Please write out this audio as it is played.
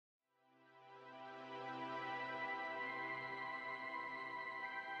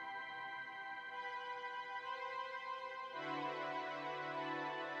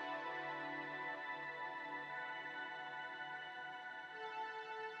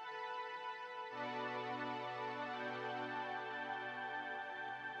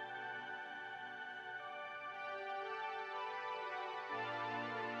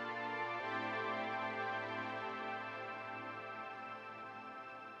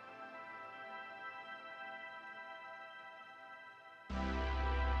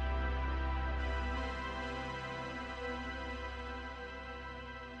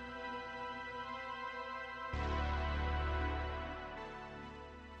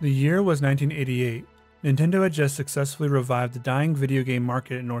The year was 1988. Nintendo had just successfully revived the dying video game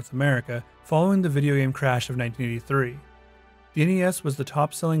market in North America following the video game crash of 1983. The NES was the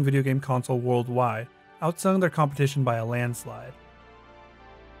top-selling video game console worldwide, outselling their competition by a landslide.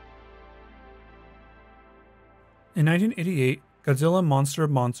 In 1988, Godzilla Monster of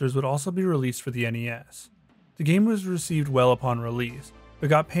Monsters would also be released for the NES. The game was received well upon release, but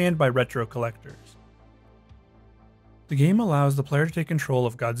got panned by retro collectors. The game allows the player to take control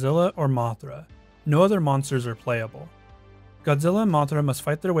of Godzilla or Mothra. No other monsters are playable. Godzilla and Mothra must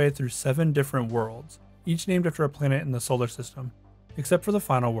fight their way through 7 different worlds, each named after a planet in the solar system, except for the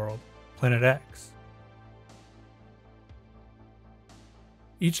final world, Planet X.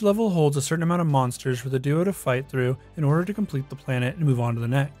 Each level holds a certain amount of monsters for the duo to fight through in order to complete the planet and move on to the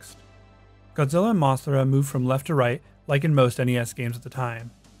next. Godzilla and Mothra move from left to right like in most NES games at the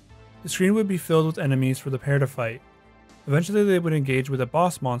time. The screen would be filled with enemies for the pair to fight. Eventually they would engage with a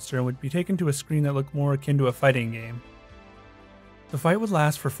boss monster and would be taken to a screen that looked more akin to a fighting game. The fight would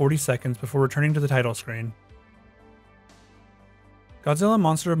last for 40 seconds before returning to the title screen. Godzilla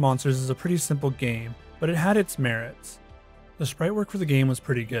Monster of Monsters is a pretty simple game, but it had its merits. The sprite work for the game was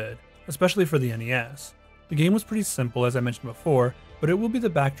pretty good, especially for the NES. The game was pretty simple as I mentioned before, but it will be the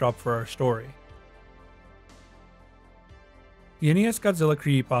backdrop for our story. The NES Godzilla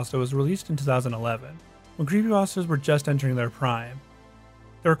Creepypasta was released in 2011, when creepypastas were just entering their prime.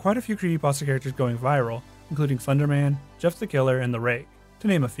 There were quite a few creepypasta characters going viral, including Slenderman, Jeff the Killer, and The Rake, to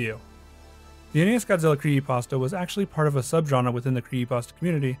name a few. The NES Godzilla Creepypasta was actually part of a subgenre within the creepypasta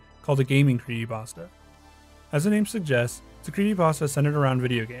community called a gaming creepypasta. As the name suggests, it's a creepypasta centered around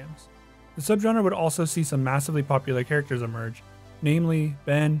video games. The subgenre would also see some massively popular characters emerge, namely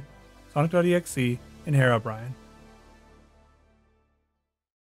Ben, Sonic.exe, and Herobrine.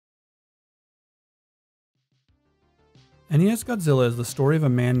 NES Godzilla is the story of a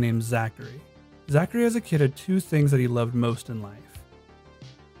man named Zachary. Zachary as a kid had 2 things that he loved most in life.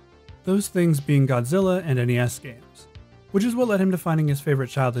 Those things being Godzilla and NES games, which is what led him to finding his favorite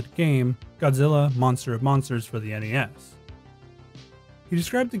childhood game, Godzilla Monster of Monsters for the NES. He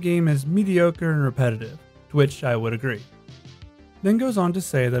described the game as mediocre and repetitive, to which I would agree. Then goes on to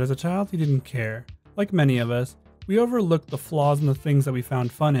say that as a child he didn't care. Like many of us, we overlooked the flaws in the things that we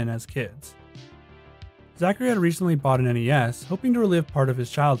found fun in as kids. Zachary had recently bought an NES, hoping to relive part of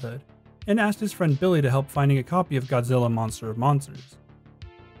his childhood, and asked his friend Billy to help finding a copy of Godzilla Monster of Monsters.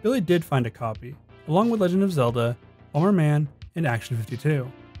 Billy did find a copy, along with Legend of Zelda, Bomberman, and Action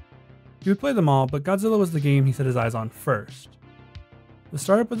 52. He would play them all, but Godzilla was the game he set his eyes on first. The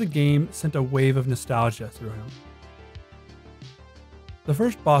startup of the game sent a wave of nostalgia through him. The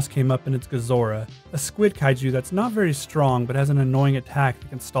first boss came up and it's Godzilla, a squid kaiju that's not very strong but has an annoying attack that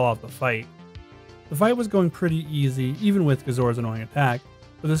can stall out the fight. The fight was going pretty easy, even with Godzilla's annoying attack,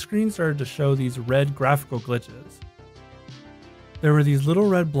 but the screen started to show these red graphical glitches. There were these little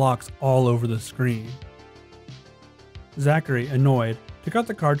red blocks all over the screen. Zachary, annoyed, took out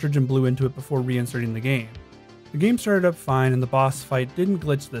the cartridge and blew into it before reinserting the game. The game started up fine and the boss fight didn't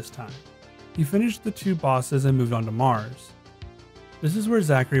glitch this time. He finished the 2 bosses and moved on to Mars. This is where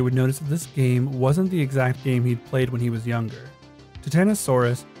Zachary would notice that this game wasn't the exact game he'd played when he was younger.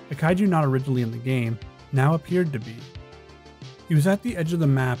 Titanosaurus, a kaiju not originally in the game, now appeared to be. He was at the edge of the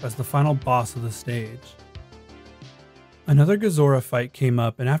map as the final boss of the stage. Another Godzilla fight came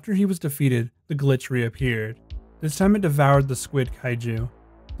up and after he was defeated, the glitch reappeared. This time it devoured the squid kaiju.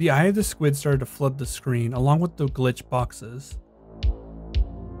 The eye of the squid started to flood the screen along with the glitch boxes.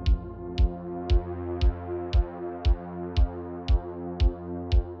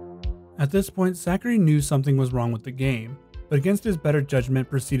 At this point, Zachary knew something was wrong with the game, but against his better judgment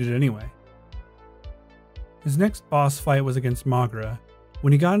proceeded anyway. His next boss fight was against Mothra.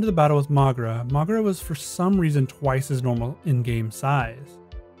 When he got into the battle with Mothra, Mothra was for some reason twice his normal in-game size.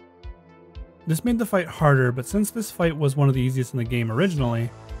 This made the fight harder, but since this fight was one of the easiest in the game originally,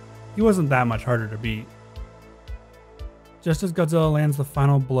 he wasn't that much harder to beat. Just as Godzilla lands the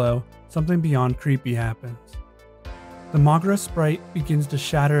final blow, something beyond creepy happens. The Mothra sprite begins to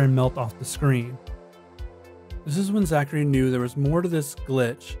shatter and melt off the screen. This is when Zachary knew there was more to this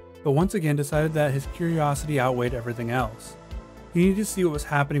glitch, but once again decided that his curiosity outweighed everything else. He needed to see what was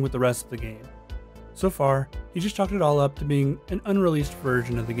happening with the rest of the game. So far, he just chalked it all up to being an unreleased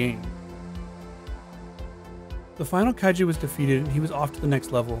version of the game. The final kaiju was defeated and he was off to the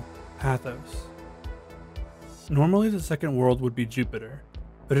next level, Pathos. Normally the second world would be Jupiter,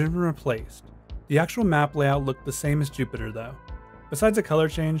 but it had been replaced. The actual map layout looked the same as Jupiter though. Besides a color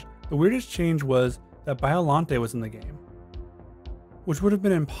change, the weirdest change was that Biollante was in the game. Which would have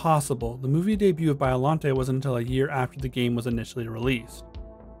been impossible. The movie debut of Biollante wasn't until a year after the game was initially released.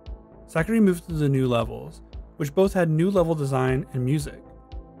 Zachary moved through the new levels, which both had new level design and music.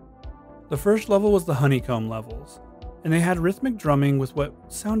 The first level was the honeycomb levels, and they had rhythmic drumming with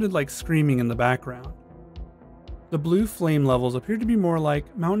what sounded like screaming in the background. The blue flame levels appeared to be more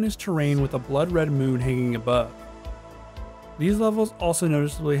like mountainous terrain with a blood-red moon hanging above. These levels also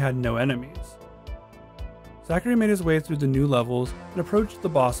noticeably had no enemies. Zachary made his way through the new levels and approached the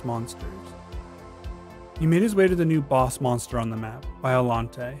boss monsters. He made his way to the new boss monster on the map,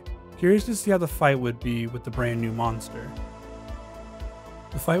 Violante, curious to see how the fight would be with the brand new monster.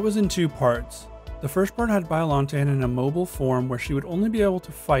 The fight was in two parts. The first part had Violante in an immobile form where she would only be able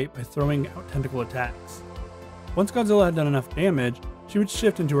to fight by throwing out tentacle attacks. Once Godzilla had done enough damage, she would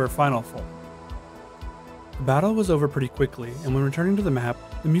shift into her final form. The battle was over pretty quickly, and when returning to the map,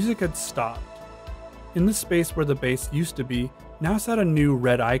 the music had stopped. In the space where the base used to be, now sat a new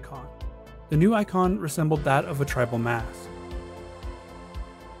red icon. The new icon resembled that of a tribal mask.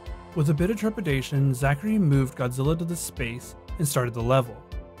 With a bit of trepidation, Zachary moved Godzilla to the space and started the level.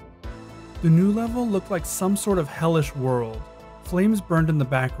 The new level looked like some sort of hellish world. Flames burned in the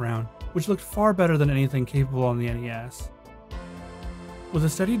background, which looked far better than anything capable on the NES. With a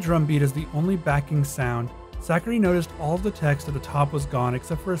steady drum beat as the only backing sound, Zachary noticed all of the text at the top was gone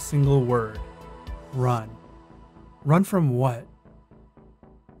except for a single word. Run. Run from what?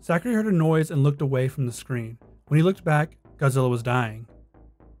 Zachary heard a noise and looked away from the screen. When he looked back, Godzilla was dying.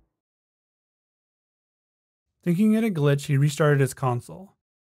 Thinking it a glitch, he restarted his console.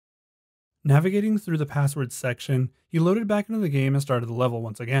 Navigating through the passwords section, he loaded back into the game and started the level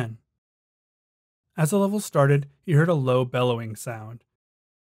once again. As the level started, he heard a low bellowing sound.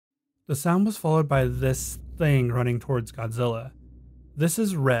 The sound was followed by this thing running towards Godzilla. This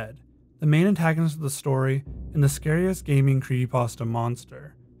is Red, the main antagonist of the story and the scariest gaming creepypasta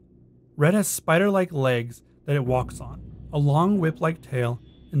monster. Red has spider-like legs that it walks on, a long whip-like tail,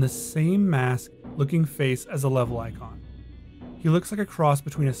 and the same mask-looking face as the level icon. He looks like a cross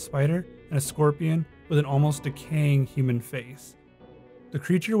between a spider and a scorpion with an almost decaying human face. The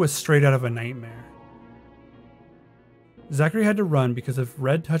creature was straight out of a nightmare. Zachary had to run because if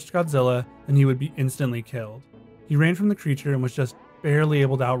Red touched Godzilla, then he would be instantly killed. He ran from the creature and was just barely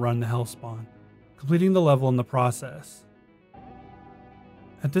able to outrun the Hellspawn, completing the level in the process.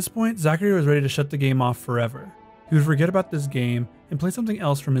 At this point, Zachary was ready to shut the game off forever. He would forget about this game and play something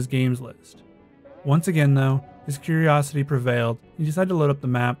else from his games list. Once again though, his curiosity prevailed and he decided to load up the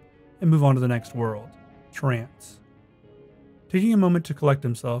map and move on to the next world, Trance. Taking a moment to collect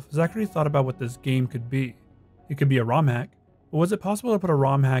himself, Zachary thought about what this game could be. It could be a ROM hack, but was it possible to put a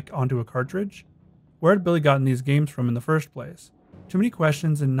ROM hack onto a cartridge? Where had Billy gotten these games from in the first place? Too many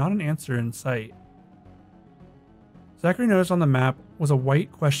questions and not an answer in sight. Zachary noticed on the map was a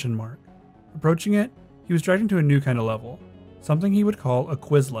white question mark. Approaching it, he was dragged into a new kind of level, something he would call a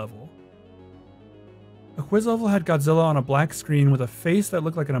quiz level. A quiz level had Godzilla on a black screen with a face that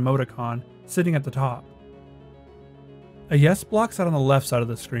looked like an emoticon sitting at the top. A yes block sat on the left side of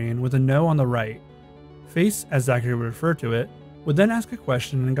the screen with a no on the right. Face, as Zachary would refer to it, would then ask a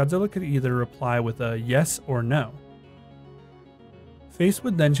question and Godzilla could either reply with a yes or no. Face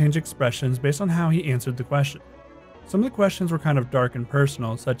would then change expressions based on how he answered the question. Some of the questions were kind of dark and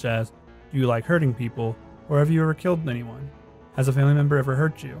personal, such as, do you like hurting people, or have you ever killed anyone? Has a family member ever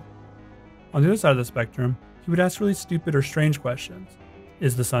hurt you? On the other side of the spectrum, he would ask really stupid or strange questions.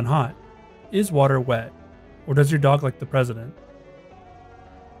 Is the sun hot? Is water wet? Or does your dog like the president?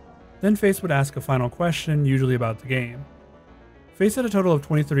 Then Face would ask a final question, usually about the game. Face had a total of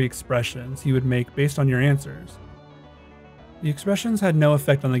 23 expressions he would make based on your answers. The expressions had no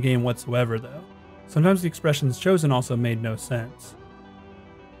effect on the game whatsoever though. Sometimes the expressions chosen also made no sense.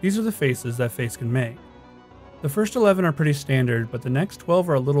 These are the faces that Face can make. The first 11 are pretty standard, but the next 12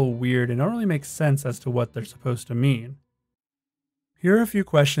 are a little weird and don't really make sense as to what they're supposed to mean. Here are a few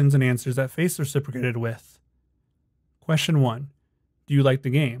questions and answers that Face reciprocated with. Question 1. Do you like the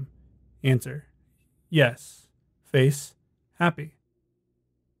game? Answer. Yes. Face. Happy.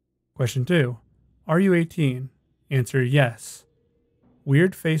 Question 2. Are you 18? Answer. Yes.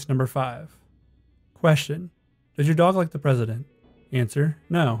 Weird face number 5. Question. Does your dog like the president? Answer.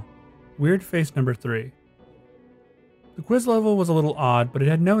 No. Weird face number 3. The quiz level was a little odd, but it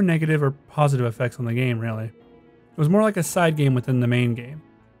had no negative or positive effects on the game, really. It was more like a side game within the main game.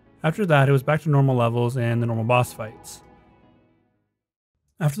 After that, it was back to normal levels and the normal boss fights.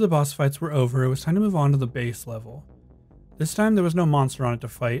 After the boss fights were over, it was time to move on to the base level. This time there was no monster on it to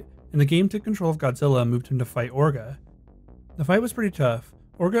fight, and the game took control of Godzilla and moved him to fight Orga. The fight was pretty tough.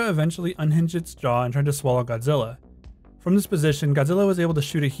 Orga eventually unhinged its jaw and tried to swallow Godzilla. From this position, Godzilla was able to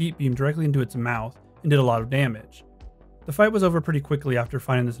shoot a heat beam directly into its mouth and did a lot of damage. The fight was over pretty quickly after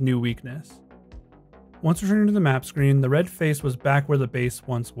finding this new weakness. Once returning to the map screen, the red face was back where the base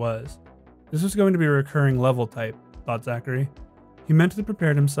once was. This was going to be a recurring level type, thought Zachary. He mentally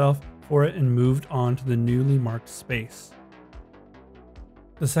prepared himself for it and moved on to the newly marked space.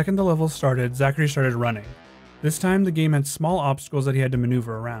 The second the level started, Zachary started running. This time the game had small obstacles that he had to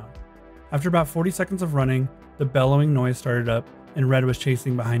maneuver around. After about 40 seconds of running, the bellowing noise started up and Red was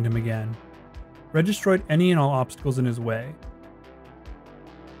chasing behind him again. Red destroyed any and all obstacles in his way.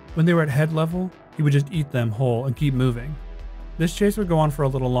 When they were at head level, he would just eat them whole and keep moving. This chase would go on for a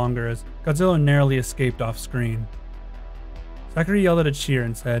little longer as Godzilla narrowly escaped off screen. Zachary yelled at a cheer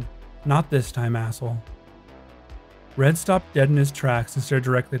and said, "Not this time, asshole." Red stopped dead in his tracks and stared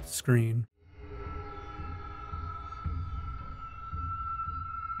directly at the screen.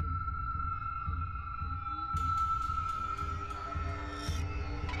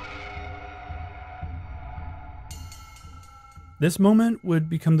 This moment would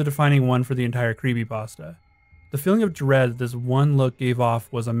become the defining one for the entire creepypasta. The feeling of dread this one look gave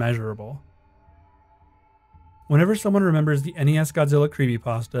off was immeasurable. Whenever someone remembers the NES Godzilla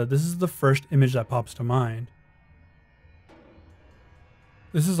Creepypasta, this is the first image that pops to mind.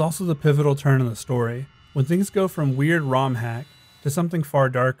 This is also the pivotal turn in the story, when things go from weird ROM hack to something far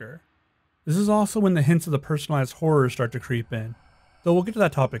darker. This is also when the hints of the personalized horror start to creep in, though we'll get to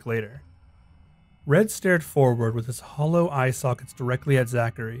that topic later. Red stared forward with his hollow eye sockets directly at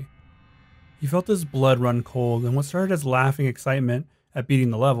Zachary. He felt his blood run cold, and what started as laughing excitement at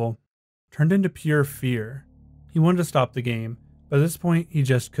beating the level turned into pure fear. He wanted to stop the game, but at this point he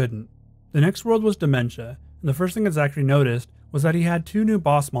just couldn't. The next world was Dementia, and the first thing that Zachary noticed was that he had 2 new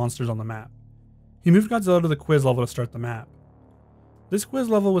boss monsters on the map. He moved Godzilla to the quiz level to start the map. This quiz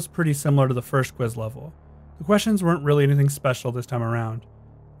level was pretty similar to the first quiz level. The questions weren't really anything special this time around.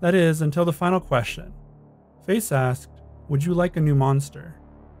 That is, until the final question. Face asked, "Would you like a new monster?"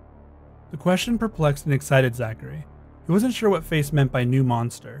 The question perplexed and excited Zachary. He wasn't sure what Face meant by new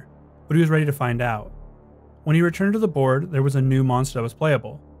monster, but he was ready to find out. When he returned to the board, there was a new monster that was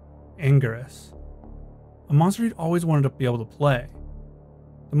playable. Anguirus. A monster he'd always wanted to be able to play.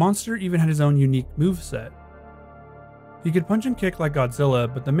 The monster even had his own unique moveset. He could punch and kick like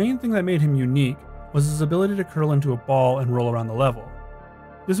Godzilla, but the main thing that made him unique was his ability to curl into a ball and roll around the level.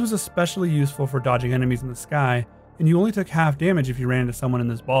 This was especially useful for dodging enemies in the sky, and you only took half damage if you ran into someone in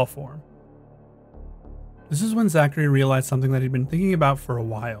this ball form. This is when Zachary realized something that he'd been thinking about for a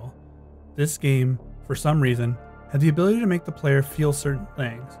while. This game, for some reason, had the ability to make the player feel certain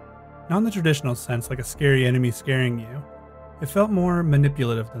things. Not in the traditional sense like a scary enemy scaring you. It felt more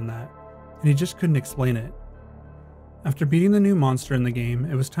manipulative than that, and he just couldn't explain it. After beating the new monster in the game,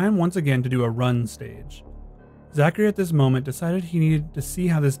 it was time once again to do a run stage. Zachary at this moment decided he needed to see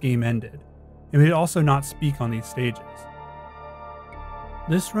how this game ended, and he'd also not speak on these stages.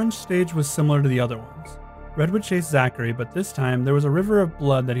 This run stage was similar to the other ones. Red would chase Zachary, but this time there was a river of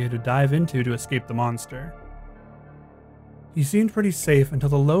blood that he had to dive into to escape the monster. He seemed pretty safe until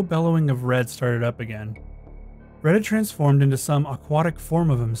the low bellowing of Red started up again. Red had transformed into some aquatic form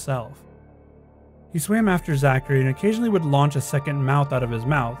of himself. He swam after Zachary and occasionally would launch a second mouth out of his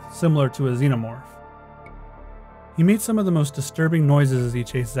mouth, similar to a xenomorph. He made some of the most disturbing noises as he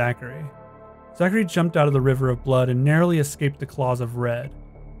chased Zachary. Zachary jumped out of the river of blood and narrowly escaped the claws of Red.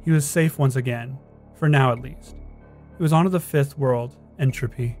 He was safe once again, for now at least. It was on to the 5th world,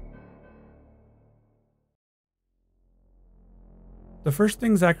 Entropy. The first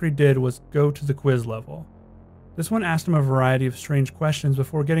thing Zachary did was go to the quiz level. This one asked him a variety of strange questions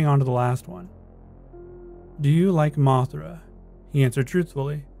before getting on to the last one. "Do you like Mothra?" He answered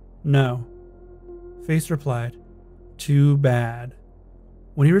truthfully, "No." Face replied, "Too bad."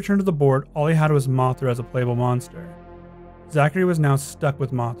 When he returned to the board, all he had was Mothra as a playable monster. Zachary was now stuck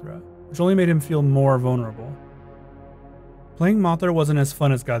with Mothra, which only made him feel more vulnerable. Playing Mothra wasn't as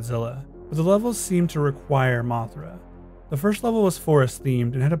fun as Godzilla, but the levels seemed to require Mothra. The first level was forest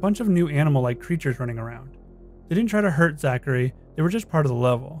themed and had a bunch of new animal-like creatures running around. They didn't try to hurt Zachary, they were just part of the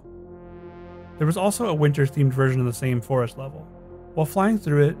level. There was also a winter-themed version of the same forest level. While flying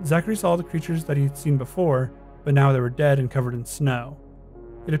through it, Zachary saw the creatures that he'd seen before, but now they were dead and covered in snow.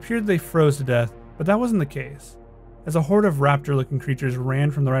 It appeared they froze to death, but that wasn't the case, as a horde of raptor-looking creatures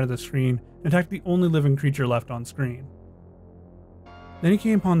ran from the right of the screen and attacked the only living creature left on screen. Then he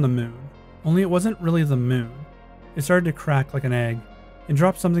came upon the moon, only it wasn't really the moon. It started to crack like an egg, and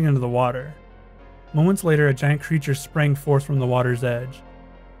dropped something into the water. Moments later, a giant creature sprang forth from the water's edge.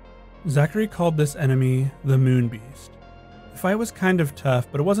 Zachary called this enemy the Moon Beast. The fight was kind of tough,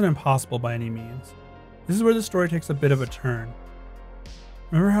 but it wasn't impossible by any means. This is where the story takes a bit of a turn.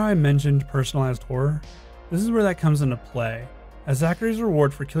 Remember how I mentioned personalized horror? This is where that comes into play, as Zachary's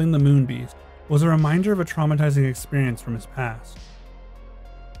reward for killing the Moon Beast was a reminder of a traumatizing experience from his past.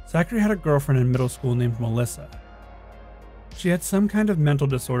 Zachary had a girlfriend in middle school named Melissa. She had some kind of mental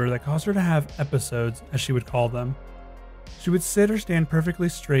disorder that caused her to have episodes, as she would call them. She would sit or stand perfectly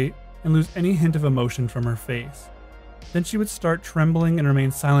straight and lose any hint of emotion from her face. Then she would start trembling and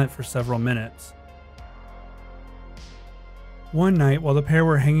remain silent for several minutes. One night, while the pair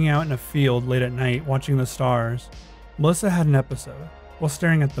were hanging out in a field late at night watching the stars, Melissa had an episode while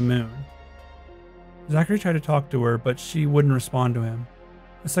staring at the moon. Zachary tried to talk to her, but she wouldn't respond to him.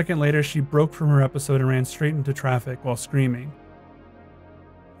 A second later, she broke from her episode and ran straight into traffic while screaming.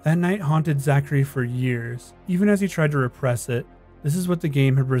 That night haunted Zachary for years. Even as he tried to repress it, this is what the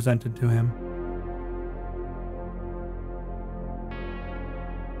game had presented to him.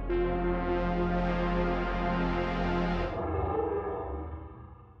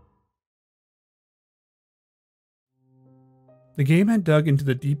 The game had dug into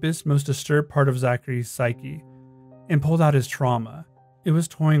the deepest, most disturbed part of Zachary's psyche and pulled out his trauma. It was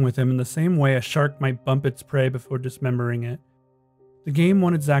toying with him in the same way a shark might bump its prey before dismembering it. The game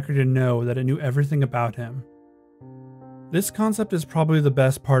wanted Zachary to know that it knew everything about him. This concept is probably the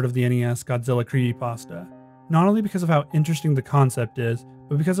best part of the NES Godzilla Creepypasta, not only because of how interesting the concept is,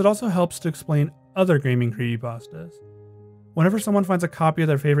 but because it also helps to explain other gaming creepypastas. Whenever someone finds a copy of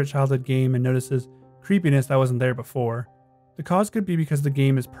their favorite childhood game and notices creepiness that wasn't there before, the cause could be because the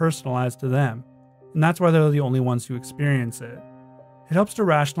game is personalized to them, and that's why they're the only ones who experience it. It helps to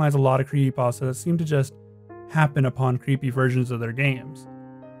rationalize a lot of creepypastas that seem to just happen upon creepy versions of their games.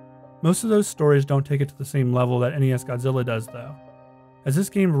 Most of those stories don't take it to the same level that NES Godzilla does though, as this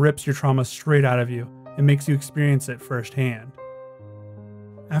game rips your trauma straight out of you and makes you experience it firsthand.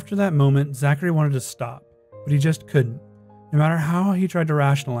 After that moment, Zachary wanted to stop, but he just couldn't. No matter how he tried to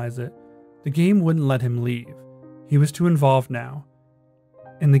rationalize it, the game wouldn't let him leave. He was too involved now,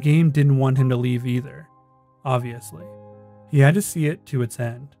 and the game didn't want him to leave either, obviously. He had to see it to its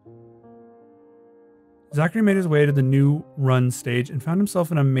end. Zachary made his way to the new run stage and found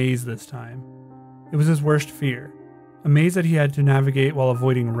himself in a maze this time. It was his worst fear, a maze that he had to navigate while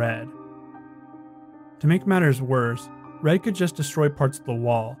avoiding Red. To make matters worse, Red could just destroy parts of the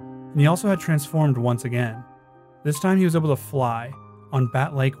wall, and he also had transformed once again. This time he was able to fly, on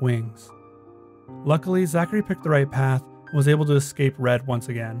bat-like wings. Luckily, Zachary picked the right path and was able to escape Red once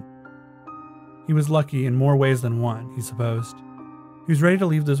again. He was lucky in more ways than one, he supposed. He was ready to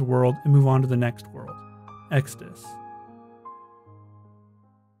leave this world and move on to the next world, Extus.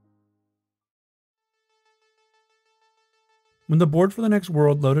 When the board for the next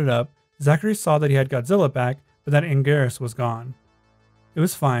world loaded up, Zachary saw that he had Godzilla back, but that Anguirus was gone. It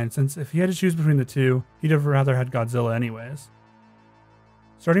was fine, since if he had to choose between the two, he'd have rather had Godzilla anyways.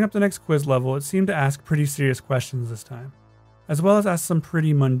 Starting up the next quiz level, it seemed to ask pretty serious questions this time, as well as ask some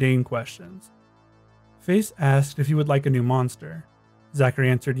pretty mundane questions. Face asked if he would like a new monster.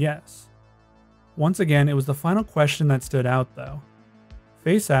 Zachary answered yes. Once again, it was the final question that stood out though.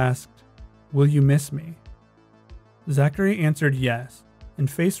 Face asked, "Will you miss me?" Zachary answered yes, and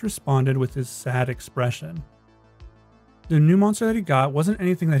Face responded with his sad expression. The new monster that he got wasn't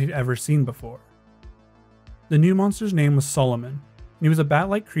anything that he'd ever seen before. The new monster's name was Solomon, and he was a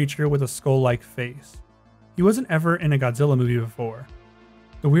bat-like creature with a skull-like face. He wasn't ever in a Godzilla movie before.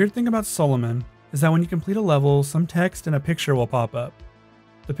 The weird thing about Solomon is that when you complete a level, some text and a picture will pop up.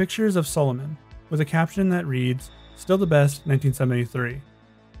 The picture is of Solomon, with a caption that reads, "Still the best, 1973.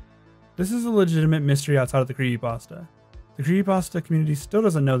 This is a legitimate mystery outside of the creepypasta. The creepypasta community still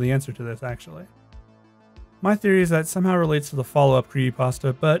doesn't know the answer to this, actually. My theory is that it somehow relates to the follow-up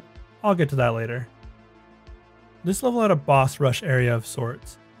creepypasta, but I'll get to that later. This level had a boss rush area of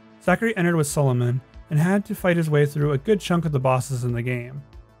sorts. Zachary entered with Solomon and had to fight his way through a good chunk of the bosses in the game.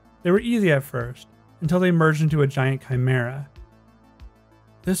 They were easy at first, until they merged into a giant chimera.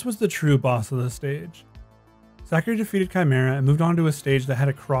 This was the true boss of the stage. Zachary defeated Chimera and moved on to a stage that had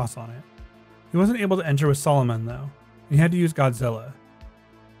a cross on it. He wasn't able to enter with Solomon though, and he had to use Godzilla.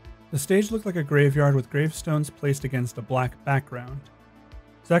 The stage looked like a graveyard with gravestones placed against a black background.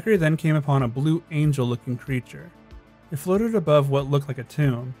 Zachary then came upon a blue angel-looking creature. It floated above what looked like a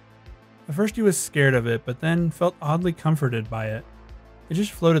tomb. At first he was scared of it, but then felt oddly comforted by it. It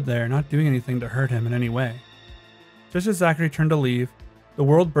just floated there, not doing anything to hurt him in any way. Just as Zachary turned to leave, the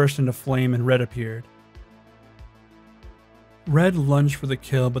world burst into flame and Red appeared. Red lunged for the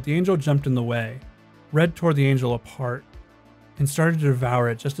kill, but the angel jumped in the way. Red tore the angel apart and started to devour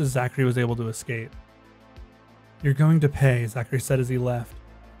it just as Zachary was able to escape. "You're going to pay," Zachary said as he left.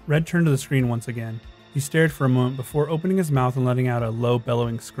 Red turned to the screen once again. He stared for a moment before opening his mouth and letting out a low,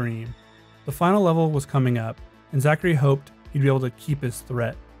 bellowing scream. The final level was coming up, and Zachary hoped he'd be able to keep his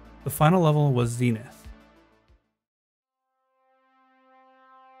threat. The final level was Zenith.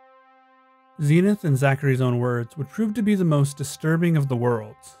 Zenith, in Zachary's own words, would prove to be the most disturbing of the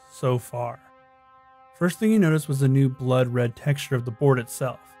worlds so far. First thing he noticed was the new blood red texture of the board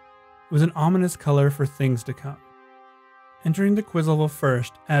itself. It was an ominous color for things to come. Entering the quiz level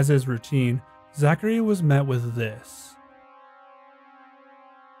first, as is routine, Zachary was met with this.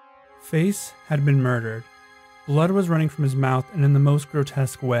 Face had been murdered. Blood was running from his mouth and in the most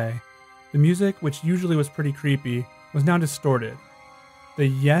grotesque way. The music, which usually was pretty creepy, was now distorted. The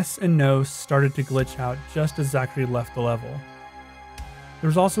yes and no started to glitch out just as Zachary left the level. There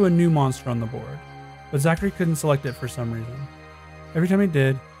was also a new monster on the board, but Zachary couldn't select it for some reason. Every time he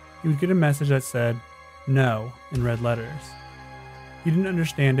did, he would get a message that said, "No," in red letters. He didn't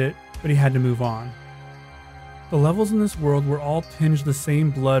understand it, but he had to move on. The levels in this world were all tinged the same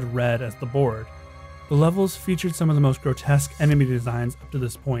blood red as the board. The levels featured some of the most grotesque enemy designs up to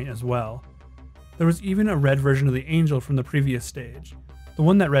this point as well. There was even a red version of the angel from the previous stage, the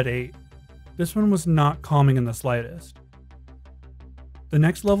one that Red ate. This one was not calming in the slightest. The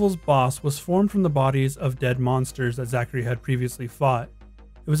next level's boss was formed from the bodies of dead monsters that Zachary had previously fought.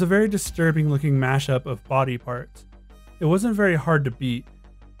 It was a very disturbing looking mashup of body parts. It wasn't very hard to beat,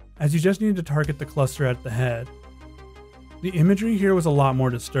 as you just needed to target the cluster at the head. The imagery here was a lot more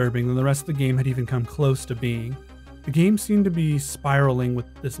disturbing than the rest of the game had even come close to being. The game seemed to be spiraling with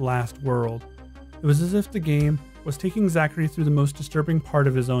this last world. It was as if the game was taking Zachary through the most disturbing part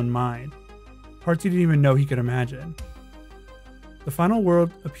of his own mind, parts he didn't even know he could imagine. The final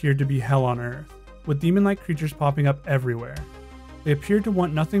world appeared to be hell on earth, with demon-like creatures popping up everywhere. They appeared to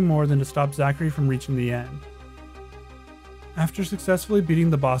want nothing more than to stop Zachary from reaching the end. After successfully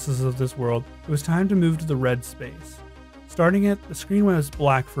beating the bosses of this world, it was time to move to the red space. Starting it, the screen went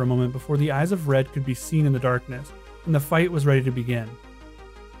black for a moment before the eyes of Red could be seen in the darkness, and the fight was ready to begin.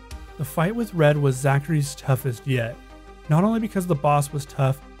 The fight with Red was Zachary's toughest yet, not only because the boss was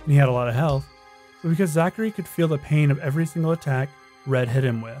tough and he had a lot of health, but because Zachary could feel the pain of every single attack Red hit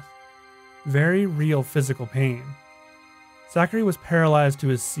him with. Very real physical pain. Zachary was paralyzed to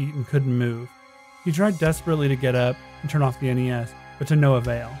his seat and couldn't move. He tried desperately to get up and turn off the NES, but to no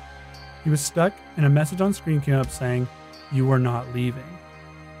avail. He was stuck, and a message on screen came up saying, "You are not leaving."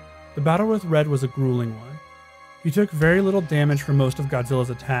 The battle with Red was a grueling one. He took very little damage from most of Godzilla's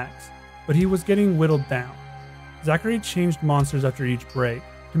attacks, but he was getting whittled down. Zachary changed monsters after each break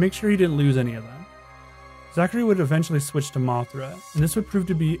to make sure he didn't lose any of them. Zachary would eventually switch to Mothra, and this would prove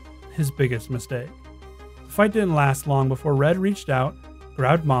to be his biggest mistake. The fight didn't last long before Red reached out,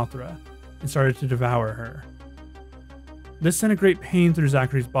 grabbed Mothra, and started to devour her. This sent a great pain through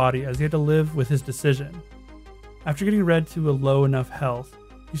Zachary's body as he had to live with his decision. After getting Red to a low enough health,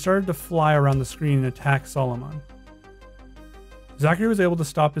 he started to fly around the screen and attack Solomon. Zachary was able to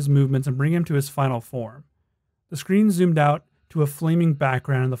stop his movements and bring him to his final form. The screen zoomed out to a flaming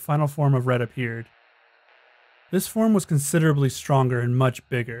background and the final form of Red appeared. This form was considerably stronger and much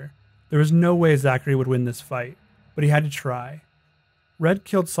bigger. There was no way Zachary would win this fight, but he had to try. Red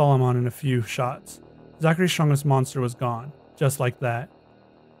killed Solomon in a few shots. Zachary's strongest monster was gone, just like that.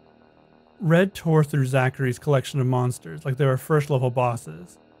 Red tore through Zachary's collection of monsters like they were first level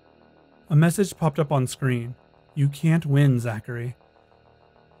bosses. A message popped up on screen. "You can't win, Zachary."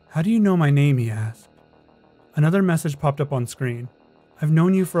 "How do you know my name?" he asked. Another message popped up on screen. "I've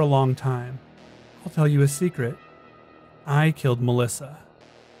known you for a long time. I'll tell you a secret. I killed Melissa."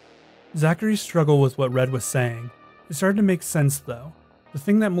 Zachary's struggle with what Red was saying. It started to make sense though. The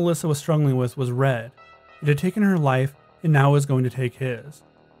thing that Melissa was struggling with was Red. It had taken her life and now was going to take his.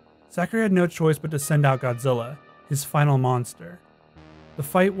 Zachary had no choice but to send out Godzilla, his final monster. The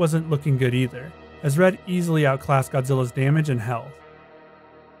fight wasn't looking good either, as Red easily outclassed Godzilla's damage and health.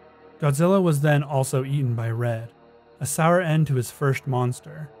 Godzilla was then also eaten by Red, a sour end to his first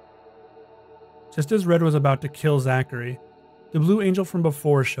monster. Just as Red was about to kill Zachary, the blue angel from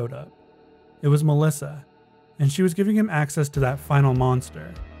before showed up. It was Melissa, and she was giving him access to that final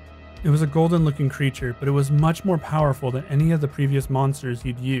monster. It was a golden looking creature, but it was much more powerful than any of the previous monsters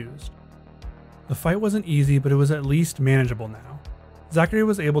he'd used. The fight wasn't easy, but it was at least manageable now. Zachary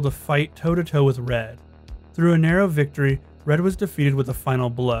was able to fight toe to toe with Red. Through a narrow victory, Red was defeated with a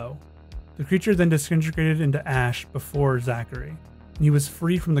final blow. The creature then disintegrated into ash before Zachary, and he was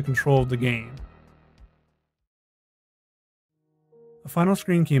free from the control of the game. A final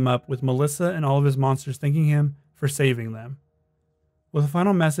screen came up with Melissa and all of his monsters thanking him for saving them. With a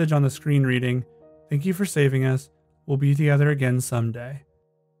final message on the screen reading, "Thank you for saving us, we'll be together again someday."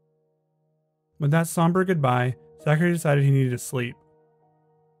 With that somber goodbye, Zachary decided he needed to sleep.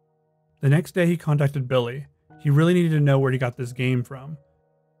 The next day he contacted Billy. He really needed to know where he got this game from.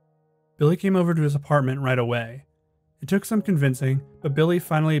 Billy came over to his apartment right away. It took some convincing, but Billy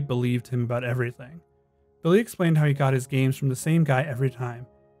finally believed him about everything. Billy explained how he got his games from the same guy every time,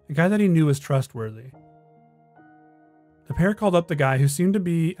 a guy that he knew was trustworthy. The pair called up the guy who seemed to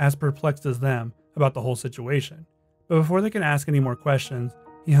be as perplexed as them about the whole situation, but before they could ask any more questions,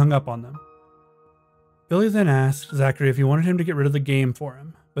 he hung up on them. Billy then asked Zachary if he wanted him to get rid of the game for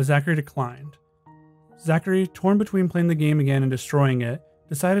him, but Zachary declined. Zachary, torn between playing the game again and destroying it,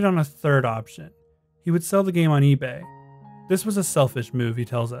 decided on a third option. He would sell the game on eBay. This was a selfish move, he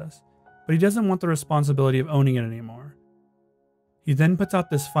tells us, but he doesn't want the responsibility of owning it anymore. He then puts out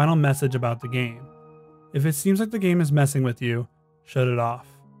this final message about the game. If it seems like the game is messing with you, shut it off.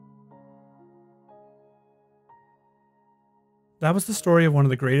 That was the story of one of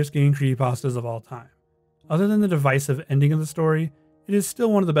the greatest game creepypastas of all time. Other than the divisive ending of the story, it is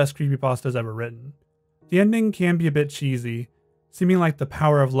still one of the best creepypastas ever written. The ending can be a bit cheesy, seeming like the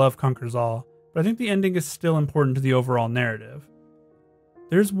power of love conquers all, but I think the ending is still important to the overall narrative.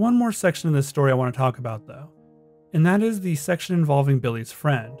 There's one more section of this story I want to talk about though, and that is the section involving Billy's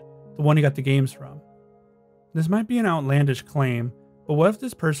friend, the one he got the games from. This might be an outlandish claim, but what if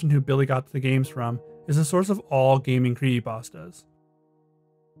this person who Billy got the games from is the source of all gaming creepypastas?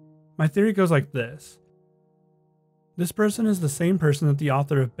 My theory goes like this. This person is the same person that the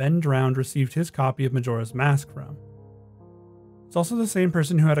author of Ben Drowned received his copy of Majora's Mask from. It's also the same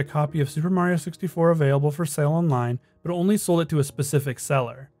person who had a copy of Super Mario 64 available for sale online, but only sold it to a specific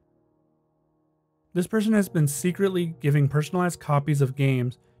seller. This person has been secretly giving personalized copies of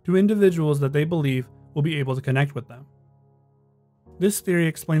games to individuals that they believe will be able to connect with them. This theory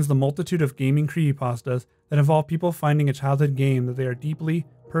explains the multitude of gaming creepypastas that involve people finding a childhood game that they are deeply,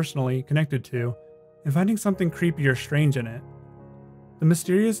 personally connected to, and finding something creepy or strange in it. The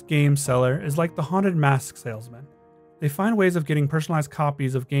mysterious game seller is like the haunted mask salesman. They find ways of getting personalized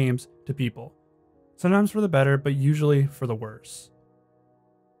copies of games to people, sometimes for the better, but usually for the worse.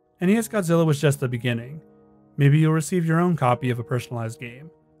 NES Godzilla was just the beginning. Maybe you'll receive your own copy of a personalized game.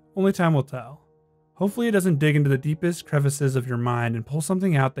 Only time will tell. Hopefully it doesn't dig into the deepest crevices of your mind and pull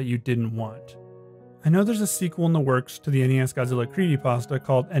something out that you didn't want. I know there's a sequel in the works to the NES Godzilla Creepypasta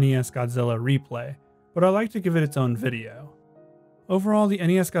called NES Godzilla Replay, but I like to give it its own video. Overall, the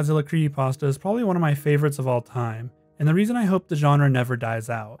NES Godzilla Creepypasta is probably one of my favorites of all time, and the reason I hope the genre never dies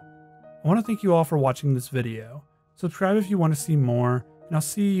out. I want to thank you all for watching this video. Subscribe if you want to see more, and I'll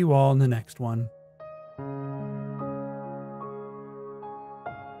see you all in the next one.